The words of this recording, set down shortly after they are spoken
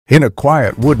In a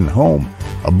quiet wooden home,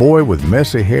 a boy with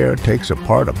messy hair takes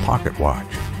apart a pocket watch,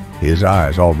 his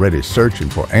eyes already searching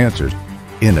for answers.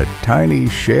 In a tiny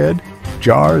shed,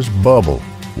 jars bubble,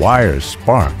 wires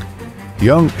spark.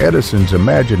 Young Edison's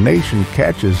imagination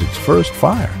catches its first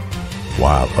fire.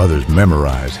 While others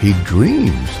memorize, he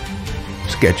dreams,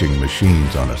 sketching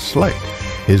machines on a slate,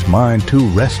 his mind too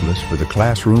restless for the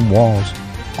classroom walls.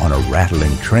 On a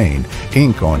rattling train,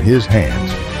 ink on his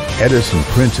hands, Edison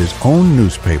prints his own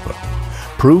newspaper,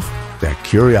 proof that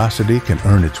curiosity can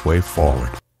earn its way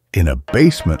forward. In a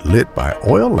basement lit by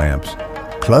oil lamps,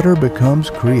 clutter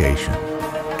becomes creation.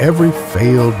 Every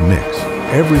failed mix,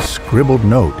 every scribbled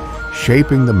note,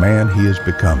 shaping the man he is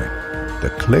becoming.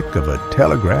 The click of a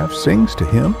telegraph sings to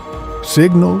him.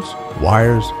 Signals,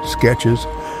 wires, sketches,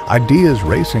 ideas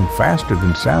racing faster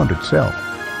than sound itself.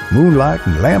 Moonlight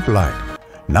and lamplight,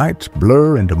 nights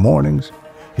blur into mornings.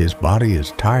 His body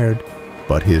is tired,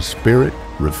 but his spirit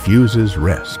refuses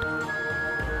rest.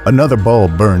 Another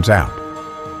bulb burns out.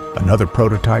 Another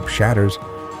prototype shatters,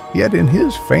 yet in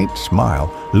his faint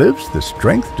smile lives the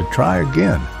strength to try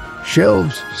again.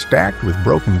 Shelves stacked with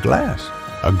broken glass,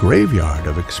 a graveyard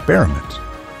of experiments.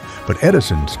 But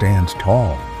Edison stands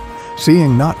tall,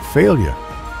 seeing not failure,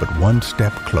 but one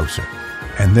step closer.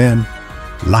 And then,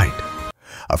 light.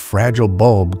 A fragile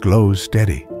bulb glows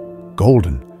steady,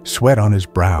 golden, sweat on his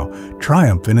brow,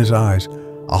 triumph in his eyes.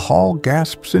 A hall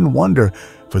gasps in wonder.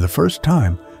 For the first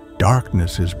time,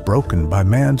 darkness is broken by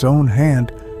man's own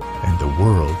hand, and the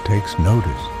world takes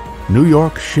notice. New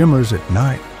York shimmers at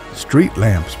night, street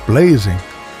lamps blazing.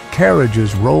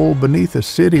 Carriages roll beneath a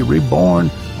city reborn.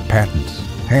 Patents,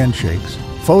 handshakes,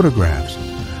 photographs.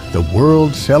 The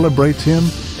world celebrates him.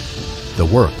 The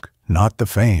work, not the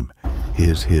fame,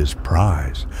 is his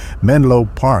prize. Menlo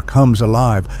Park hums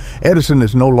alive. Edison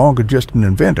is no longer just an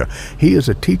inventor. He is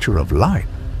a teacher of light.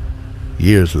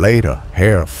 Years later,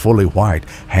 hair fully white,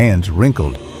 hands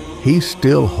wrinkled, he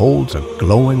still holds a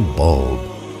glowing bulb.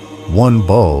 One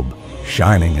bulb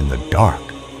shining in the dark.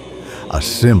 A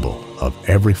symbol of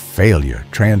every failure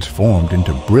transformed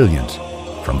into brilliance,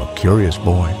 from a curious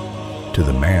boy to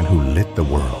the man who lit the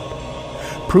world.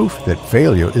 Proof that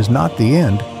failure is not the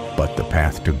end, but the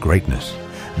path to greatness.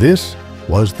 This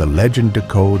was the legend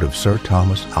decode of Sir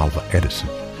Thomas Alva Edison,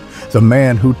 the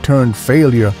man who turned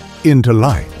failure into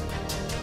life.